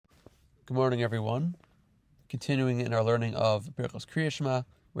Good morning, everyone. Continuing in our learning of Birchos Kriya Shema,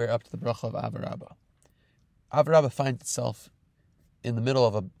 we're up to the bracha of Avarabba. Avarabba finds itself in the middle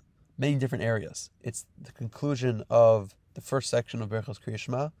of many different areas. It's the conclusion of the first section of Birchos Kriya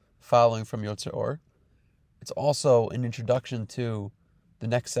Shema, following from Yotzer Or. It's also an introduction to the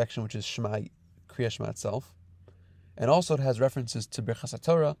next section, which is Kriya Shema itself. And also it has references to Birchas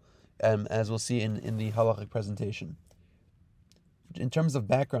HaTorah, as we'll see in the halachic presentation. In terms of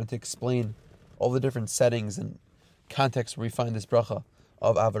background, to explain all the different settings and contexts where we find this bracha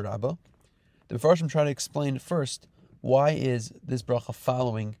of Avarabba, the Mefarshim try to explain first why is this bracha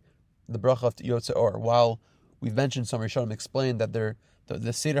following the bracha of Yotzer Or. While we've mentioned, some Rishonim explained that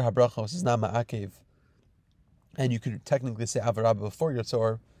the Seder HaBrachos is not Ma'akev, and you could technically say Avarabba before Yotzer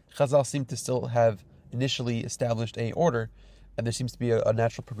Or, Chazal seem to still have initially established a order, and there seems to be a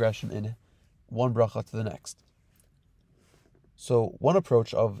natural progression in one bracha to the next. So one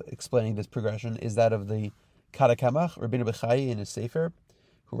approach of explaining this progression is that of the Karakamach, Rabbeinu Bechai, in his Sefer,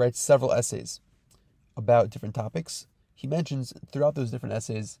 who writes several essays about different topics. He mentions throughout those different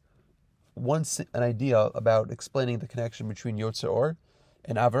essays an idea about explaining the connection between Yotzer Or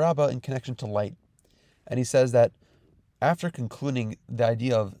and Avarabba in connection to light. And he says that after concluding the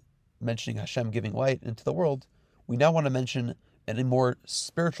idea of mentioning Hashem giving light into the world, we now want to mention a more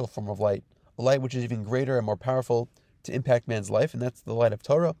spiritual form of light, a light which is even greater and more powerful to impact man's life, and that's the light of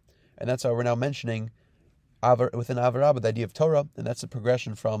Torah. And that's why we're now mentioning within Avarabba the idea of Torah, and that's a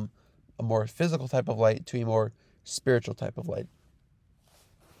progression from a more physical type of light to a more spiritual type of light.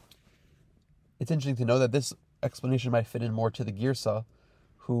 It's interesting to know that this explanation might fit in more to the Girsa,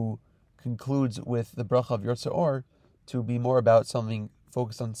 who concludes with the bracha of Yotzer Or to be more about something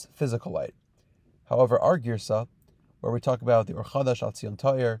focused on physical light. However, our Girsa, where we talk about the Or Chadash Al Tzion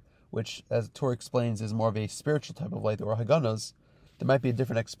Ta'ir, which, as Torah explains, is more of a spiritual type of light, the Or Haganos, there might be a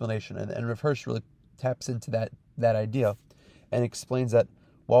different explanation. And Rav Hirsch really taps into that idea and explains that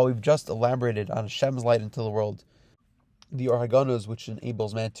while we've just elaborated on Hashem's light into the world, the Or Haganos, which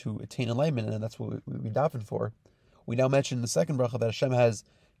enables man to attain enlightenment, and that's what we daven for, we now mention in the second bracha that Hashem has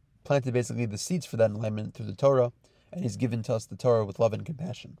planted basically the seeds for that enlightenment through the Torah, and He's given to us the Torah with love and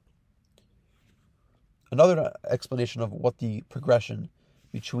compassion. Another explanation of what the progression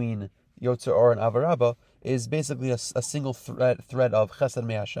between Yotzer Or and Avarabba is basically a single thread of Chesed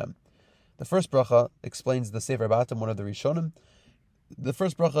Me Hashem. The first bracha explains the Sefer Batim, one of the Rishonim. The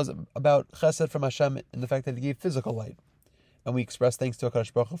first bracha is about Chesed from Hashem in the fact that He gave physical light, and we express thanks to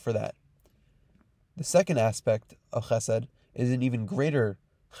HaKadosh Baruch Hu for that. The second aspect of Chesed is an even greater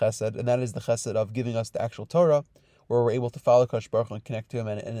Chesed, and that is the Chesed of giving us the actual Torah, where we're able to follow HaKadosh Baruch Hu and connect to Him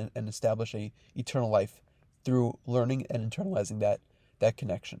and establish a eternal life through learning and internalizing that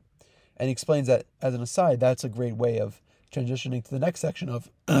connection. And he explains that, as an aside, that's a great way of transitioning to the next section of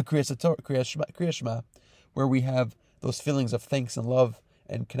Kriya Shema, where we have those feelings of thanks and love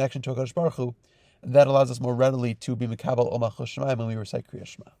and connection to HaKadosh Baruch Hu, and that allows us more readily to be Mekabel Omach Shemaim when we recite Kriya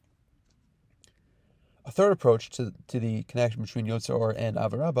Shema. A third approach to the connection between Yotzer Or and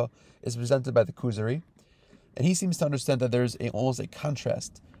Avarabba is presented by the Kuzari, and he seems to understand that there's almost a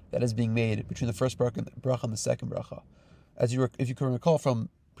contrast that is being made between the first bracha and the second bracha. If you can recall from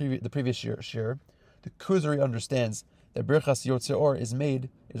the previous shir, the Kuzari understands that Birchas Yotzer Or is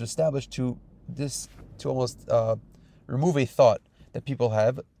established to almost remove a thought that people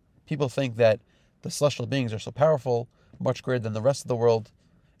have. People think that the celestial beings are so powerful, much greater than the rest of the world,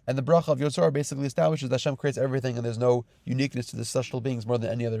 and the bracha of Yotzer Or basically establishes that Hashem creates everything and there's no uniqueness to the celestial beings more than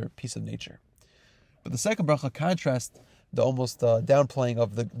any other piece of nature. But the second bracha contrasts the almost downplaying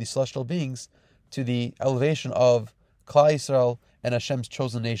of the celestial beings to the elevation of Klal Yisrael and Hashem's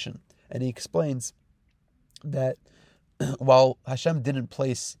chosen nation. And he explains that while Hashem didn't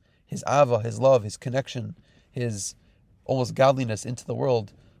place His Ava, His love, His connection, His almost godliness into the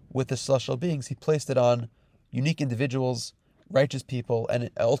world with the celestial beings, He placed it on unique individuals, righteous people, and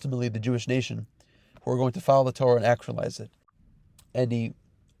ultimately the Jewish nation, who are going to follow the Torah and actualize it. And he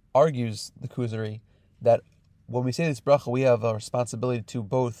argues, the Kuzari, that when we say this bracha, we have a responsibility to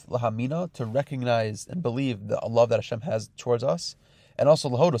both lahamina, to recognize and believe the love that Hashem has towards us, and also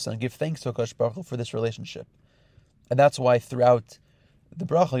lahodos, and give thanks to HaKadosh Baruch Hu for this relationship. And that's why throughout the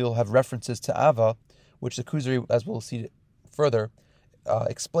bracha you'll have references to Ava, which the Kuzari, as we'll see further,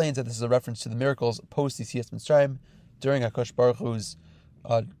 explains that this is a reference to the miracles post Yetzias Mitzrayim during HaKadosh Baruch Hu's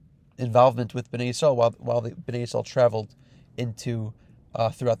involvement with Bnei Yisrael while the Bnei Yisrael traveled into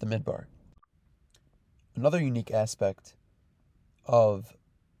throughout the Midbar. Another unique aspect of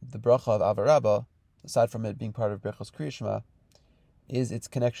the bracha of Avarabba, aside from it being part of Birchos Kriya Shema, is its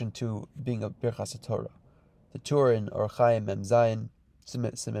connection to being a Birchas HaTorah. The Torah in Or Chaim Mem Zayin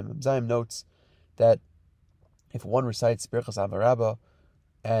Zaim notes that if one recites Birchas Ava Rabba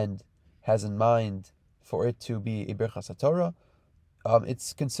and has in mind for it to be a Birchas HaTorah,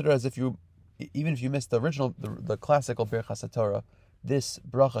 it's considered as if even if you missed the classical Birchas HaTorah, this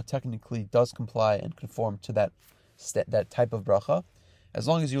bracha technically does comply and conform to that type of bracha, as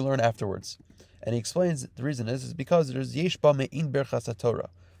long as you learn afterwards. And he explains the reason is because there's Yesh Ba Me'in Birchas HaTorah.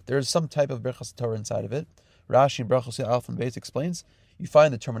 There is some type of Birchas HaTorah inside of it. Rashi, Brachos Alf and Beis explains, you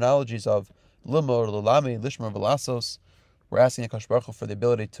find the terminologies of Limor, Lulame, Lishmer, Velasos. We're asking HaKadosh Baruch Hu for the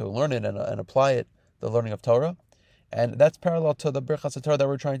ability to learn it and apply it, the learning of Torah. And that's parallel to the Birchas HaTorah that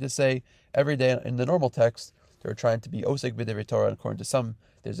we're trying to say every day in the normal text. They're trying to be Osek B'Divrei Torah, and according to some,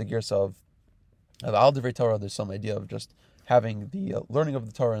 there's a gersa of Al Divrei Torah. There's some idea of just having the learning of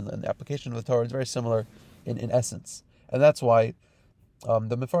the Torah and the application of the Torah is very similar in essence. And that's why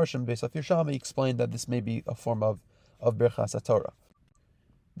the Mefarshim, Beis Yerushalmi, explained that this may be a form of Birchas HaTorah.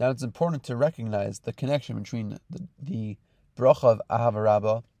 Now it's important to recognize the connection between the bracha of Ahava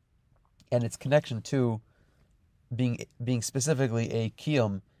Rabbah and its connection to being specifically a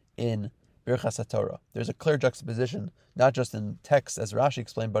kiyum in Birchas HaTorah. There's a clear juxtaposition, not just in text as Rashi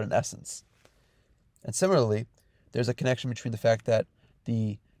explained, but in essence. And similarly, there's a connection between the fact that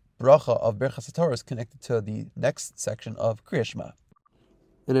the bracha of Birchas HaTorah is connected to the next section of Kriya Shema.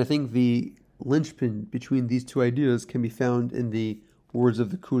 And I think the linchpin between these two ideas can be found in the words of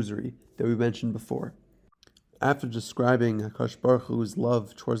the Kuzari that we mentioned before. After describing HaKadosh Baruch Hu's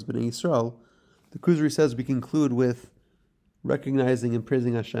love towards Bnei Yisrael, the Kuzari says we conclude with recognizing and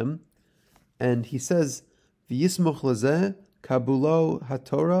praising Hashem, and he says, "V'yismoch lazeh kabulo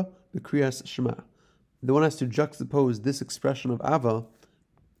haTorah b'kriyas Shema." The one has to juxtapose this expression of Ava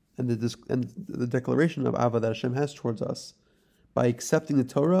and the declaration of Ava that Hashem has towards us by accepting the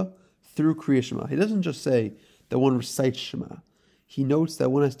Torah through Kriya Shema. He doesn't just say that one recites Shema. He notes that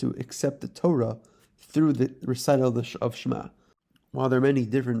one has to accept the Torah through the recital of Shema. While there are many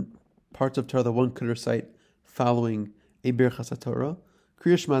different parts of Torah that one could recite following a Birchas HaTorah,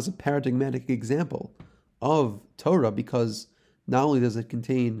 Kriya Shema is a paradigmatic example of Torah because not only does it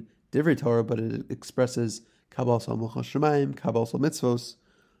contain Divrei Torah, but it expresses Kabbalah Malchus Shemayim, Kabbalah Mitzvos,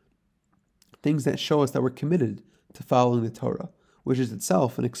 things that show us that we're committed to following the Torah, which is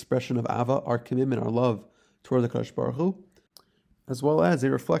itself an expression of Ava, our commitment, our love toward the Kadosh Baruch Hu, as well as a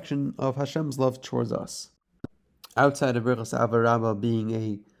reflection of Hashem's love towards us. Outside of Birchas Ava Rabbah being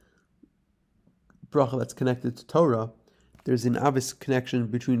a bracha that's connected to Torah, there's an obvious connection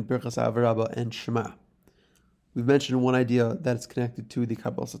between Birchas Ava Rabbah and Shema. We've mentioned one idea that it's connected to the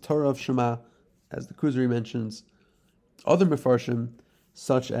Kabbalah Torah of Shema, as the Kuzari mentions. Other Mefarshim,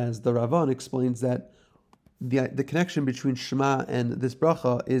 such as the Ravan, explains that the connection between Shema and this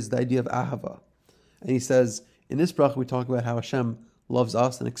bracha is the idea of Ahava. And he says, in this bracha we talk about how Hashem loves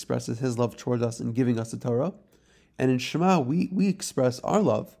us and expresses His love towards us in giving us the Torah. And in Shema we express our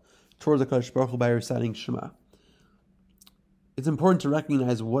love towards the Kadosh Baruch Hu by reciting Shema. It's important to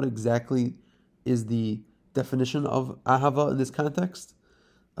recognize what exactly is the definition of Ahava in this context.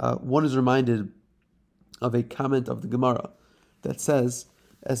 One is reminded of a comment of the Gemara that says,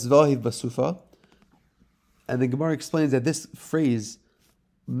 Esvahiv Basufa, and the Gemara explains that this phrase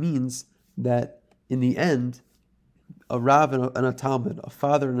means that in the end, a Rav and a Talmud, a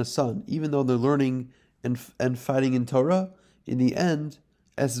father and a son, even though they're learning and fighting in Torah, in the end,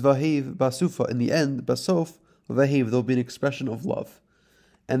 Esvahiv Basufa, in the end, Basof, Vahiv, there'll be an expression of love.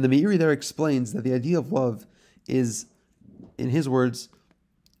 And the Meiri there explains that the idea of love is, in his words,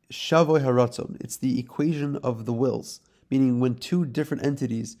 Shavoy Haratzon. It's the equation of the wills, meaning when two different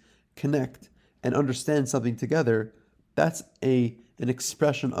entities connect and understand something together, that's an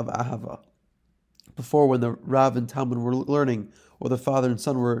expression of Ahava. Before, when the Rav and Talmud were learning, or the father and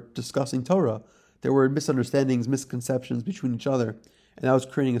son were discussing Torah, there were misunderstandings, misconceptions between each other, and that was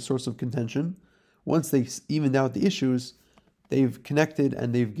creating a source of contention. Once they evened out the issues, they've connected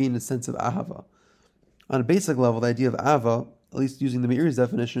and they've gained a sense of Ahava. On a basic level, the idea of Ahava, at least using the Meiri's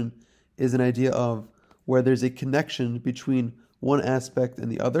definition, is an idea of where there's a connection between one aspect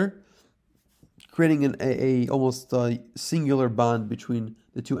and the other, creating an almost singular bond between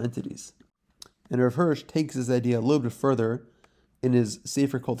the two entities. And Rav Hirsch takes this idea a little bit further in his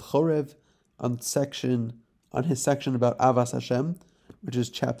sefer called Chorev, on his section about Avas Hashem, which is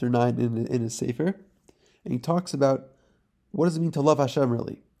chapter 9 in his sefer. And he talks about what does it mean to love Hashem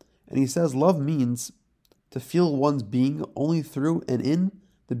really. And he says love means to feel one's being only through and in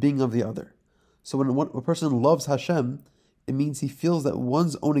the being of the other. So when a person loves Hashem, it means he feels that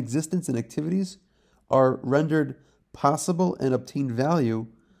one's own existence and activities are rendered possible and obtain value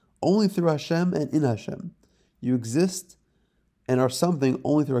only through Hashem and in Hashem. You exist and are something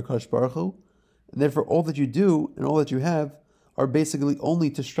only through HaKadosh Baruch Hu, and therefore all that you do and all that you have are basically only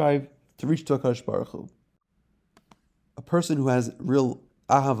to strive to reach to HaKadosh Baruch Hu. A person who has real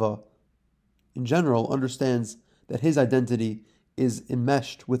Ahava in general understands that his identity is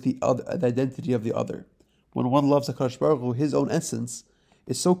enmeshed with the identity of the other. When one loves HaKadosh Baruch Hu, his own essence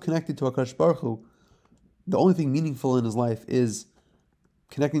is so connected to HaKadosh Baruch Hu, the only thing meaningful in his life is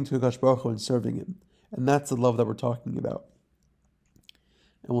connecting to HaKadosh Baruch Hu and serving him. And that's the love that we're talking about.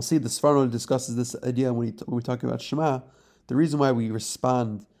 And we'll see the Sforno discusses this idea when we talk about Shema. The reason why we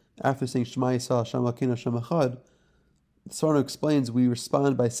respond after saying Shema Yisrael, Hashem Elokeinu, Hashem Echad, the Sforno explains we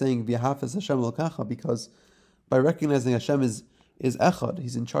respond by saying V'yahafez Hashem Elokecha, because by recognizing Hashem is Echad,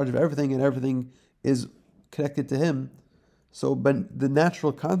 He's in charge of everything and everything is connected to Him. So but the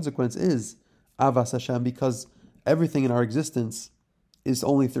natural consequence is Avas Hashem, because everything in our existence is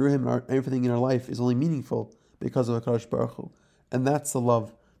only through Him, and everything in our life is only meaningful because of HaKadosh Baruch Hu. And that's the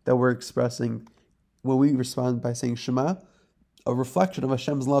love that we're expressing when we respond by saying Shema, a reflection of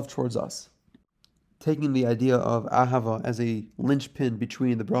Hashem's love towards us. Taking the idea of Ahava as a linchpin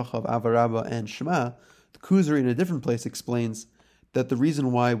between the bracha of Ava Rabbah and Shema, the Kuzari in a different place explains that the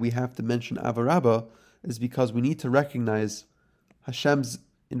reason why we have to mention Ava Rabbah is because we need to recognize Hashem's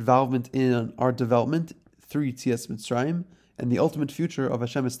involvement in our development through Yetzias Mitzrayim and the ultimate future of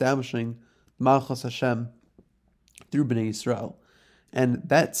Hashem establishing Malchus Hashem through Bnei Yisrael. And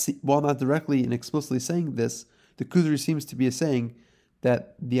that, while not directly and explicitly saying this, the Kuzari seems to be saying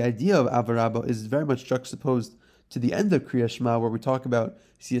that the idea of Ava Rabbah is very much juxtaposed to the end of Kriya Shema, where we talk about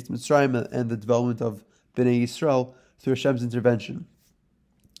Yetzias Mitzrayim and the development of Bnei Yisrael through Hashem's intervention.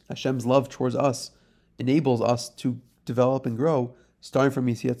 Hashem's love towards us enables us to develop and grow, starting from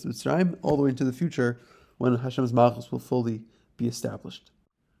Yetzias Mitzrayim all the way into the future, when Hashem's Malchus will fully be established.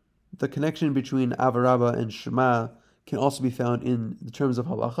 The connection between Ava Rabbah and Shema can also be found in the terms of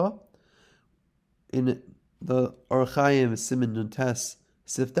halacha. In the Orach Chaim Siman Nuntes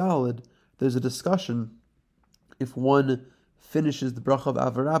Sif Daled, there's a discussion if one finishes the bracha of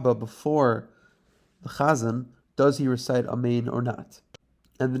Ava Rabbah before the Chazan, does he recite Amen or not?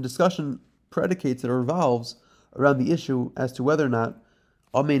 And the discussion predicates it or revolves around the issue as to whether or not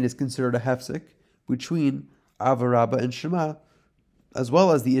Amen is considered a hefsek between Ava Rabbah and Shema, as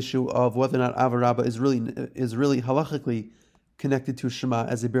well as the issue of whether or not Ava Rabbah is really halachically connected to Shema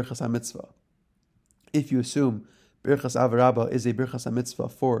as a birchas HaMitzvah. If you assume birchas Ava Rabbah is a birchas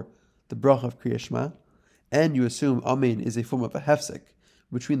HaMitzvah for the bracha of Kriya Shema, and you assume Amen is a form of a hefsek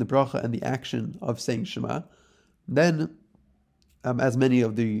between the bracha and the action of saying Shema, then, as many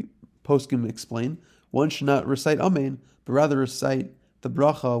of the poskim explain, one should not recite Amen, but rather recite the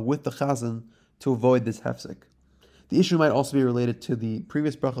bracha with the chazan to avoid this hefsek. The issue might also be related to the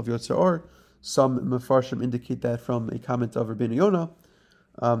previous bracha of Yotzer Or. Some Mefarshim indicate that from a comment of Rabbeinu Yonah.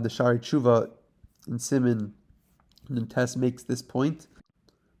 The Shari Tshuva in Siman Nuntes makes this point,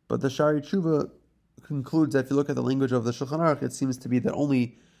 but the Shari Tshuva concludes that if you look at the language of the Shulchan Aruch, it seems to be that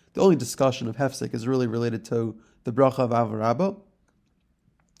the only discussion of hefsek is really related to the bracha of Ava Rabbah.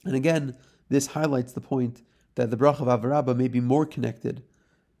 And again, this highlights the point that the bracha of Ava Rabbah may be more connected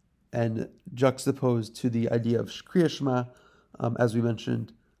and juxtaposed to the idea of Kriya Shema, as we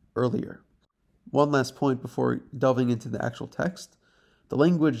mentioned earlier. One last point before delving into the actual text. The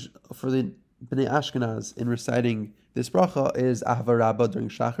language for the Bnei Ashkenaz in reciting this bracha is Ava Rabbah during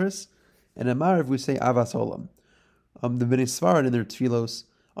Shacharis, and in Ma'ariv we say Avas Olam. The Bnei Sfarad in their Tfilos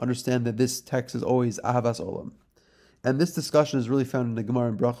understand that this text is always Avas Olam. And this discussion is really found in the Gemara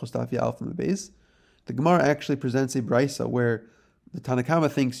in Brachos Daf Yalef and Beis. The Gemara actually presents a brisa where the Tanakama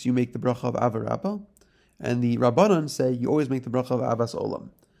thinks you make the bracha of Ava Rabbah, and the Rabbanan say you always make the bracha of Avas Olam.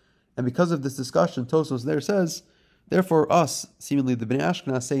 And because of this discussion, Tosfos there says, therefore us, seemingly the Bnei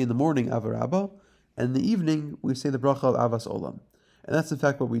Ashkenaz, say in the morning Ava Rabbah, and in the evening we say the bracha of Avas Olam. And that's in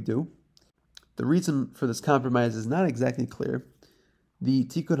fact what we do. The reason for this compromise is not exactly clear. The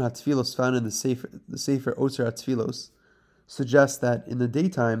Tikkun HaTfilos found in the Sefer Oser HaTfilos suggests that in the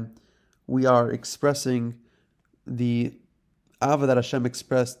daytime we are expressing the Ava that Hashem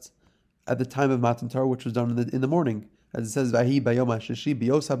expressed at the time of Matan Torah, which was done in the morning. As it says, Vahi bayom hashishi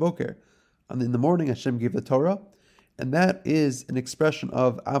biyos haboker. And in the morning Hashem gave the Torah, and that is an expression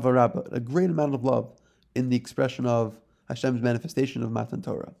of Ava Rabbah, a great amount of love in the expression of Hashem's manifestation of Matan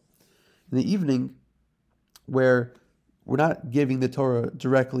Torah. In the evening, where we're not giving the Torah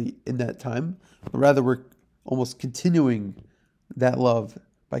directly in that time, but rather we're almost continuing that love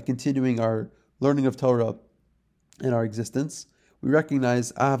by continuing our learning of Torah in our existence, we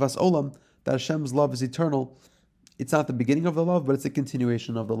recognize Ahavas Olam, that Hashem's love is eternal. It's not the beginning of the love, but it's a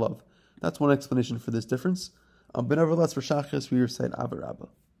continuation of the love. That's one explanation for this difference. But nevertheless, for Shachris, we recite Ava Rabba.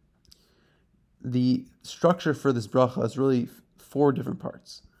 The structure for this bracha is really 4 different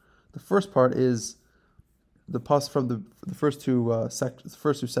parts. The first part is the pas from the first two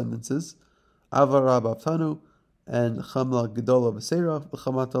sentences, Ava Rabba Avtanu and Chamla Gedola V'Seira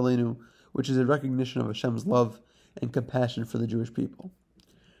V'Chamat Aleinu, which is a recognition of Hashem's love and compassion for the Jewish people.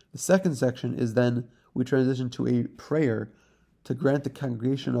 The second section is then we transition to a prayer to grant the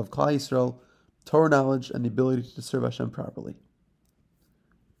congregation of Klal Yisrael Torah knowledge and the ability to serve Hashem properly.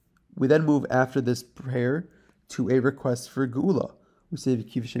 We then move after this prayer to a request for Geula. We say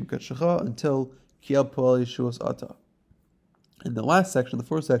V'kiv Shem Katshacha until Ki Al Poal Yeshuas Ata. And the last section, the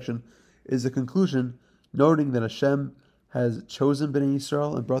fourth section, is a conclusion noting that Hashem has chosen Bnei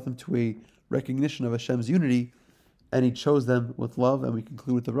Yisrael and brought them to a recognition of Hashem's unity, and He chose them with love, and we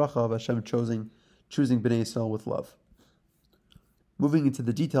conclude with the bracha of Hashem choosing Bnei Yisrael with love. Moving into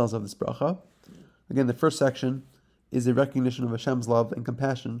the details of this bracha, again, the first section is a recognition of Hashem's love and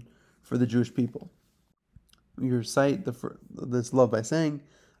compassion for the Jewish people. We recite this love by saying,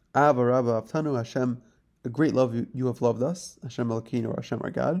 Ava Rabba Avtanu, Hashem, a great love you have loved us, Hashem Elokeinu, or Hashem our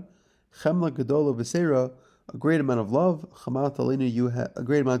God. Chemla Gedola V'Seira, a great amount of love. Chamat Aleinu, a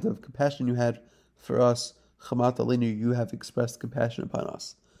great amount of compassion you had for us. Chamat Aleinu, you have expressed compassion upon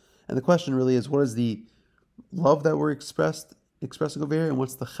us. And the question really is, what is the love that we're expressing over here, and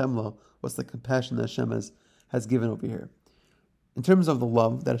what's the chemla, what's the compassion that Hashem has given over here? In terms of the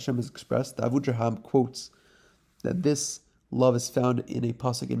love that Hashem has expressed, the Avud Raham quotes that this love is found in a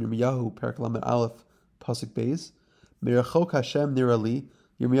pasuk in Yirmiyahu, Perek Lamed Aleph, pasuk Beis. Mirachok Hashem nirali.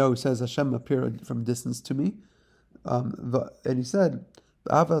 Yirmiyahu says, Hashem appeared from distance to me, and he said,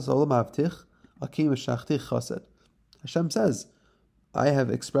 Hashem says, I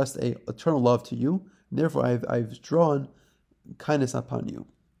have expressed a eternal love to you, and therefore I've drawn kindness upon you.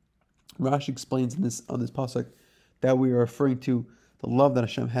 Rashi explains on this pasuk that we are referring to the love that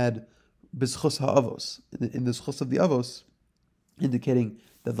Hashem had b'zchus ha'avos, in the zchus of the avos, indicating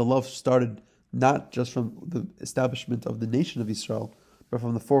that the love started not just from the establishment of the nation of Israel, but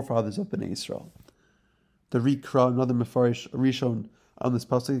from the forefathers of Bnei Israel. The Rikra, another Mefarish Rishon on this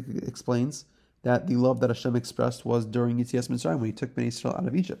pasuk, explains that the love that Hashem expressed was during Yetzias Mitzrayim, when He took Bnei Israel out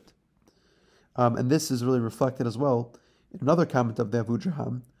of Egypt. And this is really reflected as well in another comment of the Avud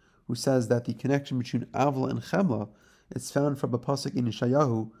Raham, who says that the connection between Avla and Chemla is found from a pasuk in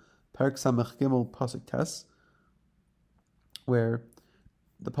Yeshayahu, Perek Samech Gimel, pasuk Tes, where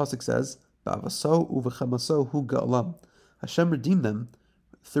the pasuk says, "Ba'avaso uv'chemaso hu ga'olam." Hashem redeemed them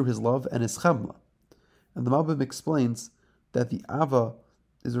through His love and His Chemla. And the Malbim explains that the Ava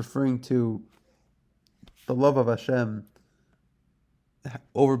is referring to the love of Hashem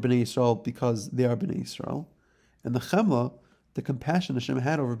over Bnei Yisrael because they are Bnei Yisrael, and the Chemla, the compassion Hashem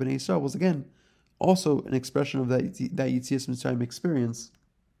had over Bnei Yisrael, was again also an expression of that Yetzias Mitzrayim experience,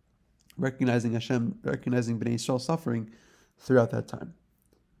 recognizing Hashem, recognizing Bnei Yisrael's suffering throughout that time.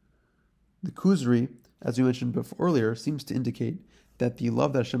 The Kuzri, as we mentioned earlier, seems to indicate that the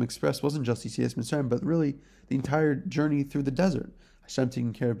love that Hashem expressed wasn't just Yetzias Mitzrayim, but really the entire journey through the desert. Hashem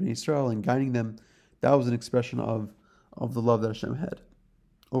taking care of Bnei Yisrael and guiding them, that was an expression of the love that Hashem had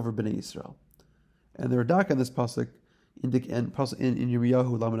over Bnei Yisrael. And the Radak on this pasuk, in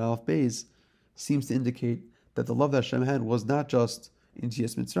Yirmiyahu Lamed Aleph Beis, seems to indicate that the love that Hashem had was not just in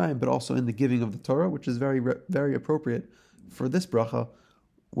Yetzias Mitzrayim, but also in the giving of the Torah, which is very, very appropriate for this bracha,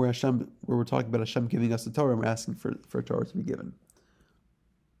 where we're talking about Hashem giving us the Torah, and we're asking for Torah to be given.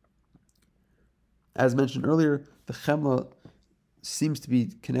 As mentioned earlier, the Chemla seems to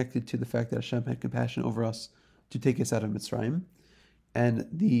be connected to the fact that Hashem had compassion over us to take us out of Mitzrayim. And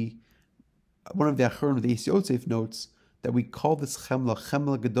one of the Acharon of the Eis Yosef notes that we call this Chemla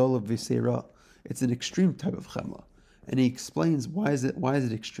Gedola V'Seira. It's an extreme type of Chemla. And he explains why is it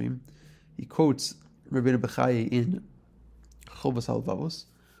extreme. He quotes Rabbeinu Bechaye in Chovas HaLevavos,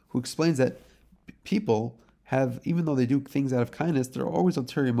 who explains that people have, even though they do things out of kindness, there are always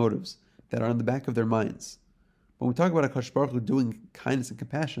ulterior motives that are in the back of their minds. When we talk about HaKadosh Baruch Hu doing kindness and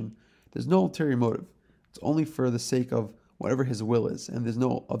compassion, there's no ulterior motive. It's only for the sake of whatever His will is, and there's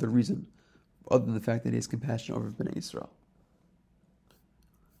no other reason other than the fact that He has compassion over Bnei Yisrael.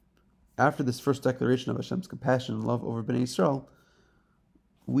 After this first declaration of Hashem's compassion and love over Bnei Yisrael,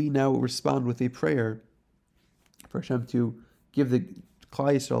 we now respond with a prayer for Hashem to give the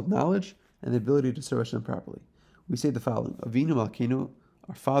Klal Yisrael knowledge and the ability to serve Hashem properly. We say the following: Avinu Malkeinu,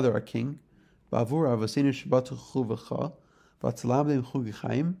 our Father, our King, Ba'avur Avosenu Shabatu Chuvacha, V'atzalamdem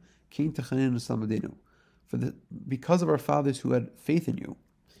Chugichaim, King Tachanenu Salmadenu. Because of our fathers who had faith in you,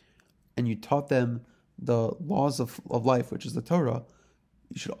 and you taught them the laws of life, which is the Torah,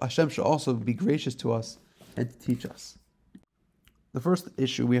 Hashem should also be gracious to us and to teach us. The first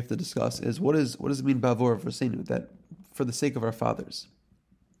issue we have to discuss is what does it mean bavor v'seinu, that for the sake of our fathers.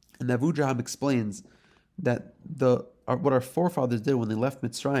 And Abu Jaham explains that what our forefathers did when they left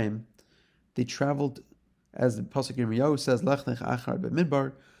Mitzrayim, they traveled, as the Pasuk in Yirmiyahu says, Lech nech achar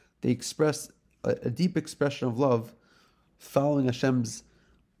b'midbar, they expressed a deep expression of love following Hashem's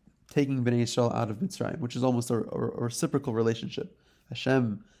taking Bnei Yisrael out of Mitzrayim, which is almost a reciprocal relationship.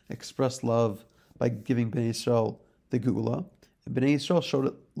 Hashem expressed love by giving Bnei Yisrael the Geula, and Bnei Yisrael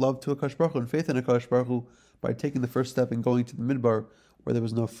showed love to Akash Baruch Hu and faith in Akash Baruch Hu by taking the first step and going to the Midbar where there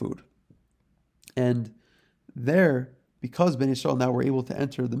was no food. And there, because Bnei Yisrael now were able to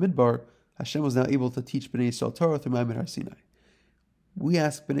enter the Midbar, Hashem was now able to teach Bnei Yisrael Torah through Ma'amad Har Sinai. We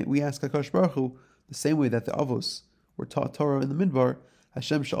ask Akash Baruch Hu, the same way that the Avos were taught Torah in the Midbar,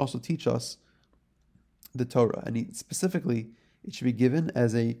 Hashem should also teach us the Torah. And specifically, it should be given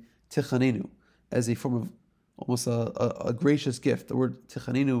as a tichanenu, as a form of almost a gracious gift. The word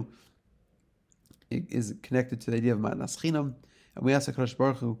tichanenu is connected to the idea of ma'anas chinam, and we ask HaKadosh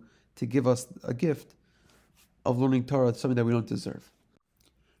Baruch Hu to give us a gift of learning Torah, something that we don't deserve.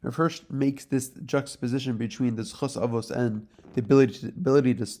 Rav Hirsch makes this juxtaposition between the Zchus Avos and the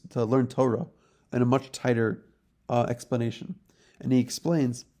ability to learn Torah in a much tighter explanation. And he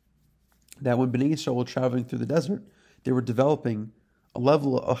explains that when Bnei Yisrael were traveling through the desert, they were developing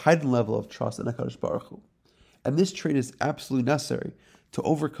a heightened level of trust in HaKadosh Baruch Hu. And this trait is absolutely necessary to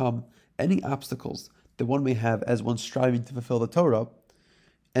overcome any obstacles that one may have as one striving to fulfill the Torah.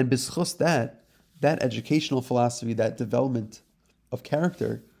 And b'schus that educational philosophy, that development of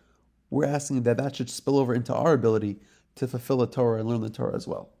character, we're asking that should spill over into our ability to fulfill the Torah and learn the Torah as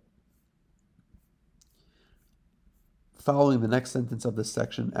well. Following the next sentence of this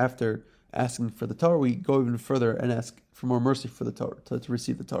section, after asking for the Torah, we go even further and ask for more mercy for the Torah, to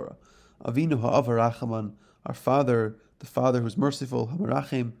receive the Torah. Avinu ha'avar rachaman, our Father, the Father who's merciful,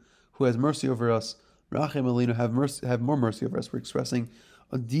 ha'marachim, who has mercy over us, rachem aleinu, have more mercy over us. We're expressing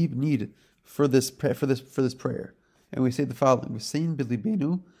a deep need for this prayer, and we say the following: V'sein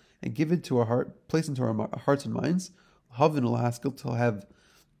b'libenu, and give it to our heart, place into our hearts and minds, havin ulhaskil, to have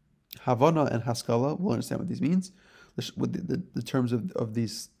havana and haskala. We'll understand what these means. What the terms of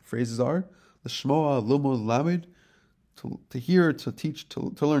these phrases are: l'shmoa, lumos, lamed, to hear, to teach,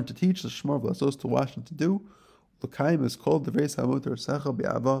 to learn, to teach; l'shmor, v'lasos, to watch and to do; l'kaim is called the veis hamot secha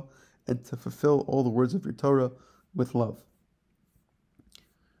be'ava, and to fulfill all the words of your Torah with love.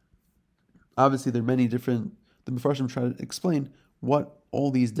 Obviously, there are many different. The Mefarshim try to explain what all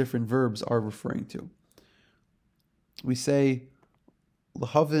these different verbs are referring to. We say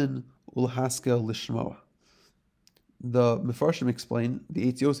l'havin ulhaska l'shmoa. The Mefarshim explain,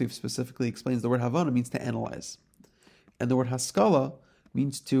 the Eitz Yosef specifically explains the word Havana means to analyze. And the word Haskala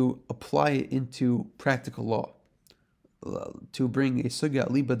means to apply it into practical law, to bring a sugya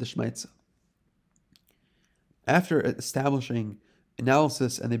liba d'shmaitza. After establishing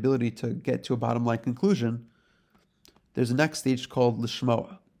analysis and the ability to get to a bottom line conclusion, there's a next stage called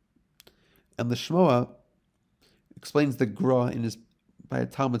Lishmoa. And Lishmoa explains the Gra by a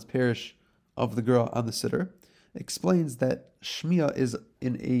Talmud's parish of the Gra on the Siddur, explains that Shmiya is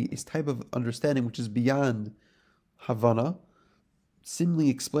in a type of understanding which is beyond Havana, simply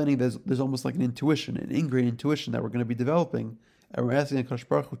explaining there's almost like an intuition, an ingrained intuition that we're going to be developing, and we're asking HaKadosh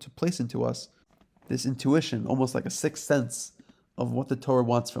Baruch Hu to place into us this intuition, almost like a sixth sense of what the Torah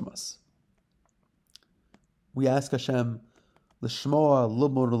wants from us. We ask Hashem, L'shmoa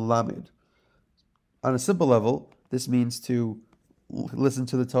l'mod l'lamed. On a simple level, this means to listen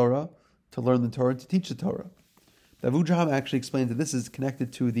to the Torah, to learn the Torah, and to teach the Torah. The Abu Jaham actually explains that this is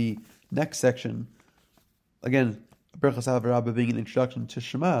connected to the next section. Again, Berachas Avarabba being an introduction to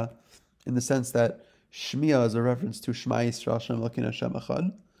Shema, in the sense that Shmiya is a reference to Shema Yisrael Hashem Elokeinu Hashem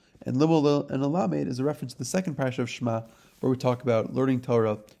Echad, and Limul and Alamed is a reference to the second parasha of Shema, where we talk about learning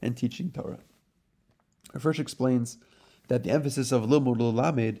Torah and teaching Torah. Our first explains that the emphasis of Limul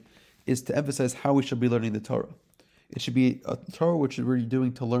Alamed is to emphasize how we should be learning the Torah. It should be a Torah which we're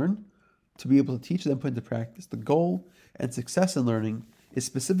doing to learn, to be able to teach, then put into practice. The goal and success in learning is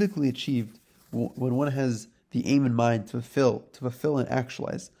specifically achieved when one has the aim in mind to fulfill and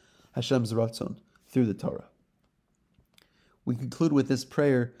actualize Hashem's Ratzon through the Torah. We conclude with this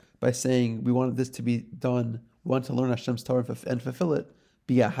prayer by saying we want this to be done, we want to learn Hashem's Torah and fulfill it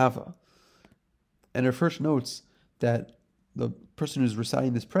Ahava. And our first notes that the person who's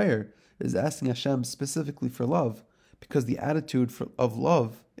reciting this prayer is asking Hashem specifically for love, because the attitude of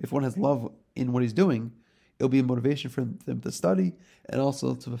love, if one has love in what he's doing, it'll be a motivation for them to study and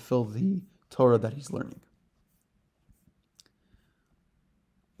also to fulfill the Torah that he's learning.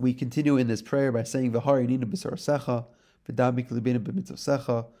 We continue in this prayer by saying, V'harininu b'sarasecha, v'dabik libenu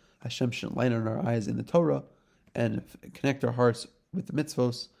b'mitzvosecha. Hashem should light on our eyes in the Torah and connect our hearts with the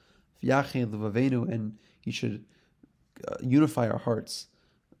mitzvos. V'yachin levavenu, and He should unify our hearts.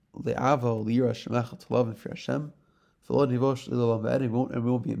 Le'ava li'yira shemecha, to love and fear Hashem. V'lo nivosh l'olam v'ed, and we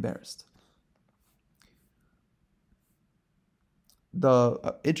won't be embarrassed.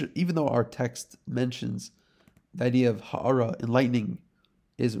 Even though our text mentions the idea of ha'ara, enlightening,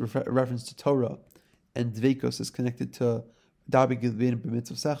 is a reference to Torah, and dveikos is connected to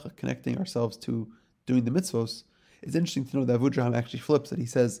connecting ourselves to doing the mitzvos, it's interesting to know that Avudraham actually flips it. He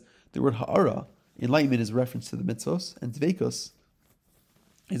says the word ha'ara, enlightenment, is a reference to the mitzvos, and dveikos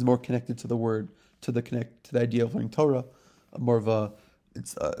is more connected to the idea of learning Torah,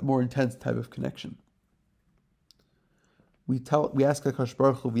 it's a more intense type of connection. We ask HaKadosh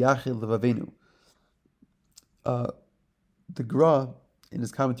Baruch Hu v'yachil levavenu. The Gra, in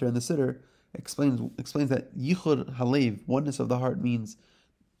his commentary on the Siddur, explains that yichud halev, oneness of the heart, means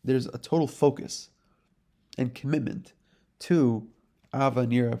there's a total focus and commitment to Ava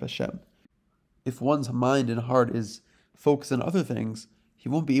and Yira of Hashem. If one's mind and heart is focused on other things, he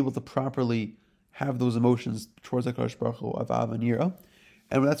won't be able to properly have those emotions towards HaKadosh Baruch Hu of Ava and Yira,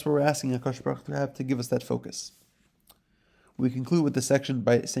 and that's what we're asking HaKadosh Baruch Hu to give us that focus. We conclude with this section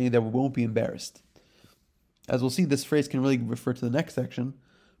by saying that we won't be embarrassed. As we'll see, this phrase can really refer to the next section,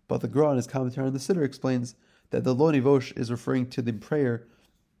 but the Gra in his commentary on the Siddur explains that the Lo Nivosh is referring to the prayer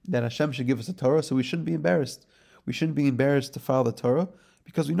that Hashem should give us a Torah, so we shouldn't be embarrassed. We shouldn't be embarrassed to follow the Torah,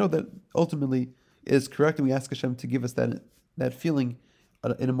 because we know that ultimately it is correct, and we ask Hashem to give us that feeling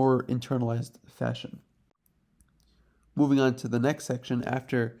in a more internalized fashion. Moving on to the next section,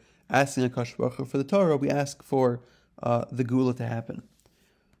 after asking HaKadosh Baruch Hu for the Torah, we ask for the Geula to happen.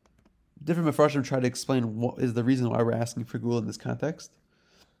 Different Mefarshim try to explain what is the reason why we're asking for Geula in this context.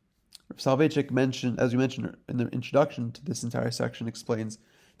 Soloveitchik mentioned, as we mentioned in the introduction to this entire section, explains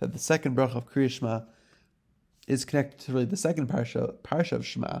that the second bracha of Kriya Shema is connected to really the second parsha of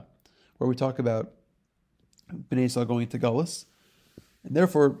Shema, where we talk about Bnei Yisrael going into Galus, and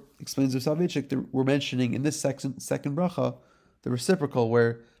therefore, explains the Soloveitchik, that we're mentioning in this second bracha the reciprocal,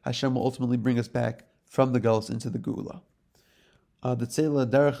 where Hashem will ultimately bring us back from the Galus into the Geula. The Tzela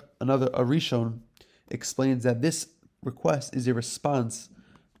Derech, a Rishon, explains that this request is a response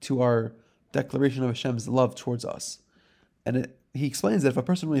to our declaration of Hashem's love towards us. And he explains that if a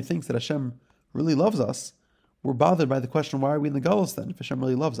person really thinks that Hashem really loves us, we're bothered by the question, why are we in the Galus then, if Hashem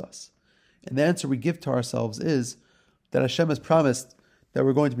really loves us? And the answer we give to ourselves is that Hashem has promised that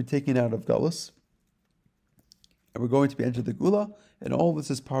we're going to be taken out of Galus, and we're going to be entered the Geula, and all this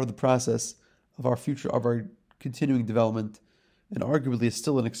is part of the process of our future, of our continuing development, and arguably is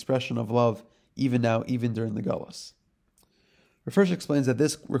still an expression of love even now, even during the Galus. Rav explains that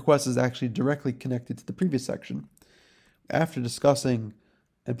this request is actually directly connected to the previous section. After discussing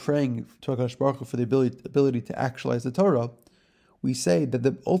and praying to HaKadosh Baruch Hu for the ability to actualize the Torah, we say that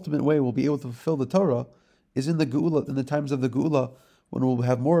the ultimate way we'll be able to fulfill the Torah is in the Geula, in the times of the Geula, when we'll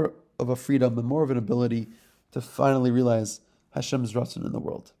have more of a freedom and more of an ability to finally realize Hashem's Ratzon in the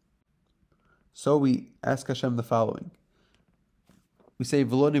world. So we ask Hashem the following. We say,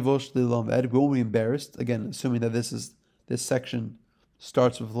 V'lo nivosh l'olam v'ed, we won't be embarrassed, again, assuming that this section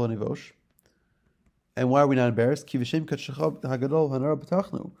starts with V'lo nivosh. And why are we not embarrassed? Ki v'shem katshecha hagadol hanara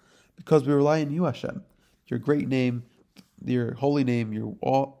b'tachnu, because we rely on you, Hashem, your great name, your holy name, your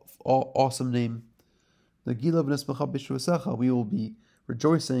awesome name. We will be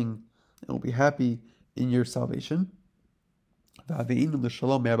rejoicing and will be happy in your salvation.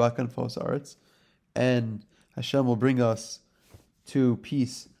 And Hashem will bring us to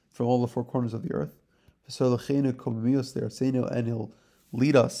peace from all the four corners of the earth. And He'll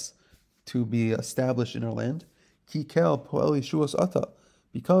lead us to be established in our land.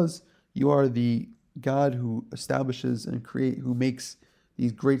 Because you are the God who establishes and who makes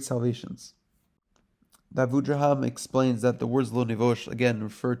these great salvations. The Avudraham explains that the words Lo Nivosh again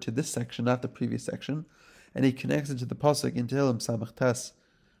refer to this section, not the previous section, and he connects it to the pasuk in Tehillim Samach Tes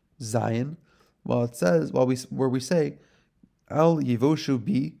Zayin, where we say Al Yivoshu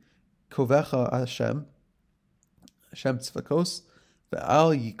Bi Kovecha Hashem Tzvakos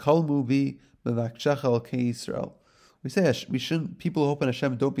Ve'al Yikalmu Bi Mevakchecha Al Kei Yisrael. We say people who hope in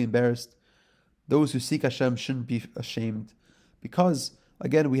Hashem don't be embarrassed. Those who seek Hashem shouldn't be ashamed, because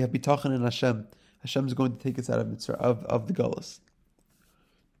again we have bitachon in Hashem. Hashem is going to take us out of Mitzrayim, of the Galus.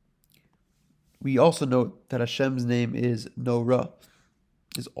 We also note that Hashem's name is Norah,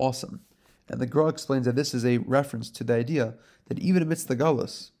 is awesome. And the Gra explains that this is a reference to the idea that even amidst the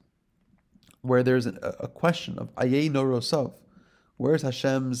Galus, where there's a question of Ayei Norosav, Where's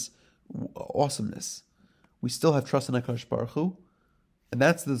Hashem's awesomeness? We still have trust in HaKadosh Baruch Hu, and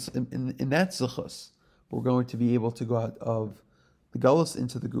that's this, in that zichus, we're going to be able to go out of the galus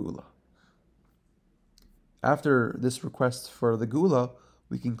into the geula. After this request for the geula,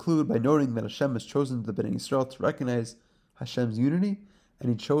 we conclude by noting that Hashem has chosen the Bnei Yisrael to recognize Hashem's unity, and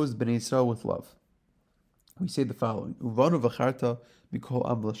He chose the Bnei Yisrael with love. We say the following: Uvanu v'charta b'kol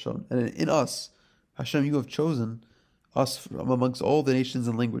am lashon. And in us, Hashem, you have chosen us from amongst all the nations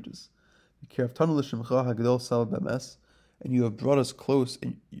and languages. And you have brought us close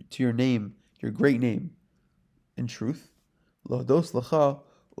to your name, your great name, in truth. To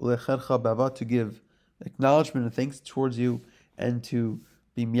give acknowledgement and thanks towards you, and to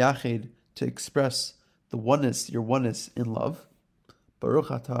be miyached, to express the oneness, your oneness in love. Baruch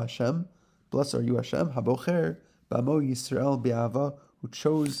atah Hashem, blessed are you Hashem, habocher b'amo Yisrael b'Ahava, who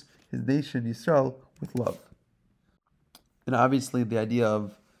chose His nation Yisrael with love. And obviously the idea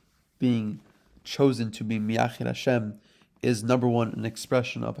of being chosen to be miyached Hashem is, number one, an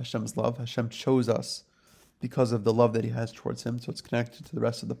expression of Hashem's love. Hashem chose us because of the love that He has towards Him, so it's connected to the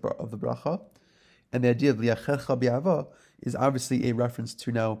rest of the bracha. And the idea of liyachercha b'Ahava is obviously a reference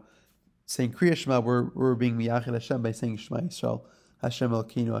to now saying Kriya Shema. We're being miyached Hashem by saying Shema Yisrael, Hashem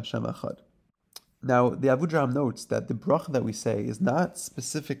Elokeinu, Hashem Echad. Now, the Avudraham notes that the bracha that we say is not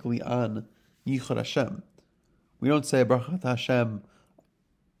specifically on Yichud Hashem. We don't say Baruch Hashem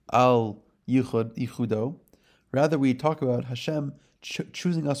al Yichudo. Rather, we talk about Hashem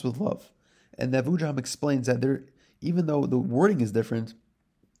choosing us with love. And the Avudraham explains that even though the wording is different,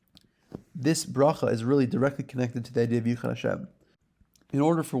 this bracha is really directly connected to the idea of Yichud Hashem. In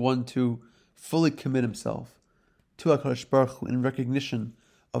order for one to fully commit himself to HaKadosh Baruch Hu in recognition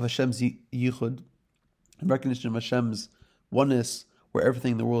of Hashem's Yichud, in recognition of Hashem's oneness, where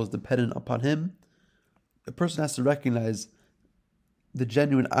everything in the world is dependent upon Him, a person has to recognize the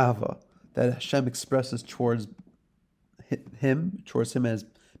genuine Ahava that Hashem expresses towards him as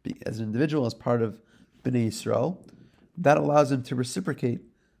an individual, as part of Bnei Yisrael. That allows him to reciprocate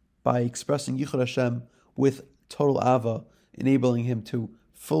by expressing Yichud Hashem with total Ahava, enabling him to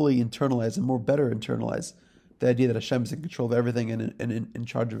fully internalize and better internalize the idea that Hashem is in control of everything and in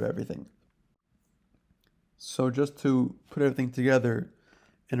charge of everything. So just to put everything together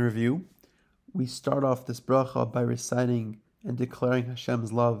in review, we start off this bracha by reciting and declaring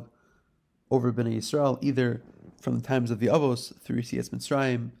Hashem's love over Bnei Yisrael, either from the times of the Avos, through Yetzias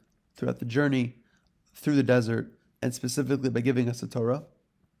Mitzrayim, throughout the journey, through the desert, and specifically by giving us the Torah.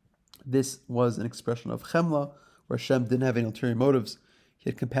 This was an expression of Chemla, where Hashem didn't have any ulterior motives. He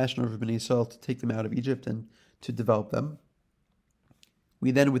had compassion over Bnei Yisrael to take them out of Egypt and to develop them.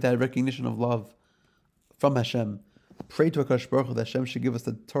 We then, with that recognition of love from Hashem, pray to HaKadosh Baruch Hu that Hashem should give us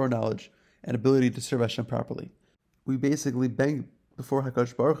the Torah knowledge and ability to serve Hashem properly. We basically beg before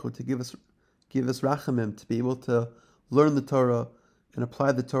HaKadosh Baruch Hu to give us rachamim, to be able to learn the Torah and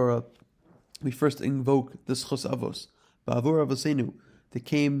apply the Torah. We first invoke the Zchus Avos, Ba'avur Avosenu, that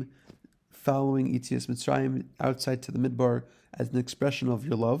came following Yetzias Mitzrayim outside to the Midbar as an expression of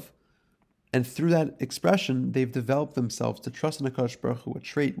your love. And through that expression, they've developed themselves to trust in HaKadosh Baruch Hu, a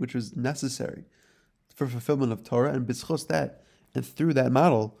trait which was necessary for fulfillment of Torah. And b'zchus that, and through that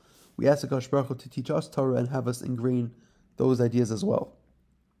model, we ask HaKadosh Baruch Hu to teach us Torah and have us ingrain those ideas as well.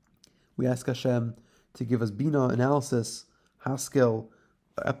 We ask Hashem to give us bina, analysis, haskel,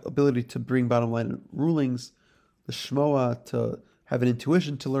 ability to bring bottom line rulings, the shmoa, to have an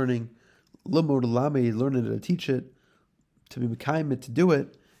intuition to learning, limod lamed, learn it and teach it, to be mekayim it, to do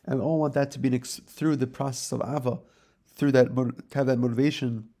it. And we all want that to be through the process of Ava, through that, to have that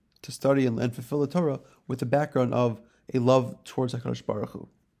motivation to study and fulfill the Torah with the background of a love towards HaKadosh Baruch Hu.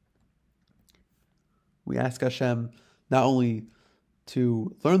 We ask Hashem not only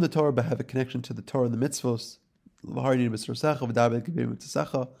to learn the Torah, but have a connection to the Torah and the mitzvos, but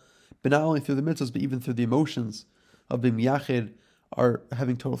not only through the mitzvos, but even through the emotions of being miyached, our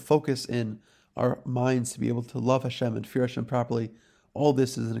having total focus in our minds to be able to love Hashem and fear Hashem properly. All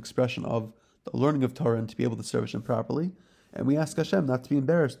this is an expression of the learning of Torah and to be able to serve Hashem properly. And we ask Hashem not to be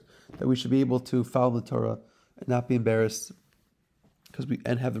embarrassed, that we should be able to follow the Torah and not be embarrassed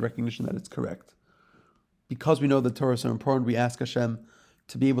and have the recognition that it's correct. Because we know the Torah is so important, we ask Hashem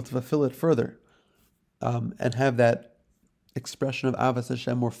to be able to fulfill it further and have that expression of Avas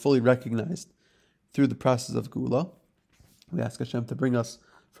Hashem more fully recognized through the process of Geula. We ask Hashem to bring us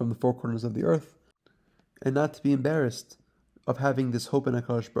from the four corners of the earth and not to be embarrassed of having this hope in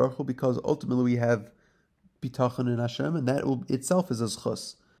HaKadosh Baruch Hu, because ultimately we have bitachon in Hashem, and that itself is a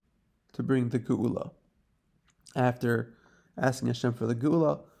zchus to bring the Geula. After asking Hashem for the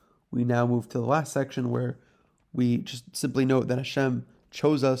Geula, we now move to the last section where we just simply note that Hashem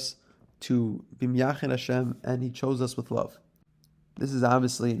chose us to be miyached Hashem, and He chose us with love. This is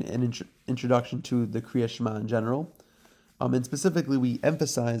obviously an introduction to the Kriya Shema in general. And specifically, we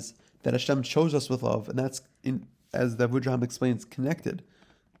emphasize that Hashem chose us with love, and that's, as the Avudraham explains, connected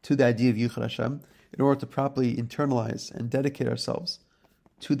to the idea of Yichud Hashem, in order to properly internalize and dedicate ourselves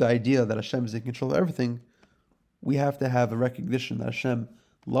to the idea that Hashem is in control of everything. We have to have a recognition that Hashem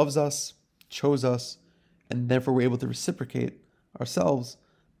loves us, chose us, and therefore we're able to reciprocate ourselves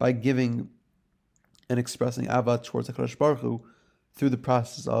by giving and expressing Ahava towards HaKadosh Baruch Hu through the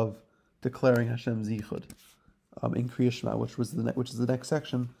process of declaring Hashem's Yichud in Kriya Shema, which is the next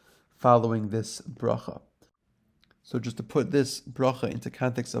section following this bracha. So just to put this bracha into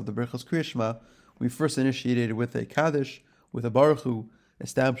context of the Berachos Kriya Shema, we first initiated with a Kaddish, with a Baruch Hu,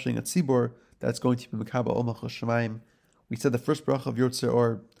 establishing a tzibur that's going to be Mekabel Ol Malchus Shamayim. We said the first bracha of Yotzei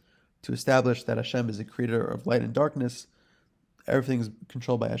Or to establish that Hashem is the creator of light and darkness. Everything is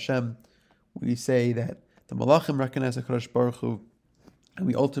controlled by Hashem. We say that the Malachim recognize HaKadosh Baruch Hu, and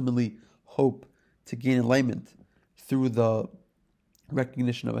we ultimately hope to gain enlightenment through the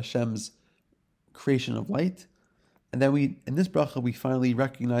recognition of Hashem's creation of light. And then in this bracha, we finally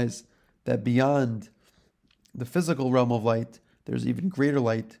recognize that beyond the physical realm of light, there's even greater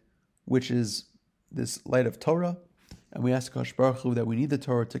light, which is this light of Torah. And we ask HaKadosh Baruch Hu that we need the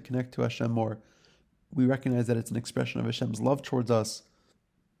Torah to connect to Hashem more. We recognize that it's an expression of Hashem's love towards us.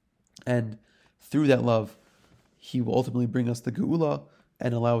 And through that love, He will ultimately bring us the Geula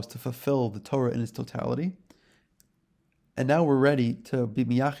and allow us to fulfill the Torah in its totality. And now we're ready to be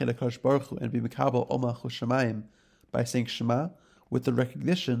miyached HaKadosh Baruch Hu and be Mekabel Ol Malchus Shamayim by saying Shema, with the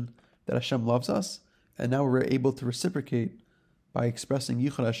recognition that Hashem loves us. And now we're able to reciprocate by expressing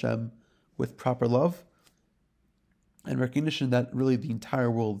Yichud Hashem with proper love and recognition that really the entire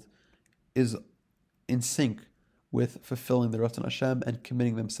world is in sync with fulfilling the Ratzon Hashem and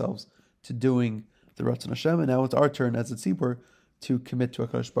committing themselves to doing the Ratzon Hashem. And now it's our turn as a tzibur to commit to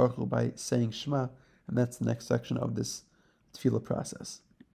HaKadosh Baruch Hu by saying Shema, and that's the next section of this tefillah process.